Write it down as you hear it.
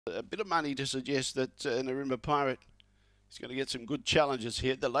A bit of money to suggest that Narimba Pirate is going to get some good challenges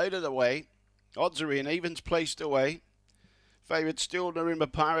here. The loaded away. Odds are in. Evens placed away. Favourite still,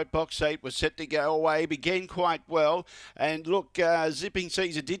 Murray-Bridge Pirate. Box 8 was set to go away. Began quite well. And look, Zipping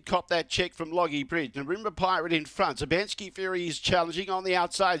Caesar did cop that check from Murray-Bridge. Murray-Bridge Pirate in front. Zabansky Fury is challenging on the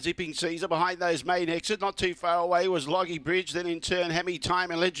outside. Zipping Caesar behind those main exit. Not too far away was Murray-Bridge. Then in turn, Hammy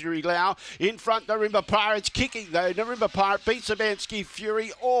Time and Legendary Lau. In front, Murray-Bridge Pirates kicking though. Murray-Bridge Pirate beats Zabansky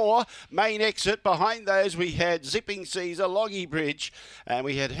Fury or main exit. Behind those, we had Zipping Caesar, Murray-Bridge. And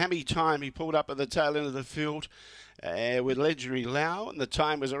we had Hammy Time. He pulled up at the tail end of the field. With Legendary Lau, and the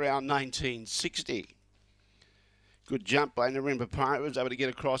time was around 1960. Good jump by Murray-Bridge Pirate, was able to get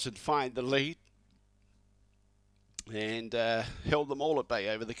across and find the lead, and held them all at bay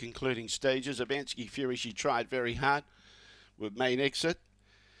over the concluding stages. Zabansky Fury, she tried very hard with main exit,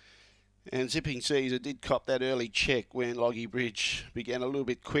 and Zipping Caesar did cop that early check when Murray-Bridge began a little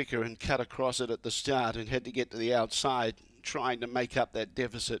bit quicker and cut across it at the start and had to get to the outside, trying to make up that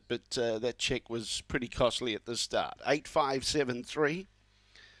deficit, but that check was pretty costly at the start. 8-5-7-3.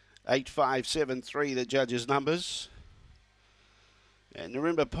 8-5-7-3, the judges' numbers. And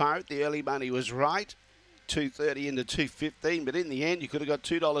Murray-Bridge Pirate, the early money was right. 2.30 into 2.15, but in the end, you could have got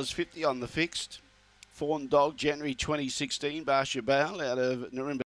 $2.50 on the fixed. Fawn Dog, January 2016, Barsha Bale out of Murray-Bridge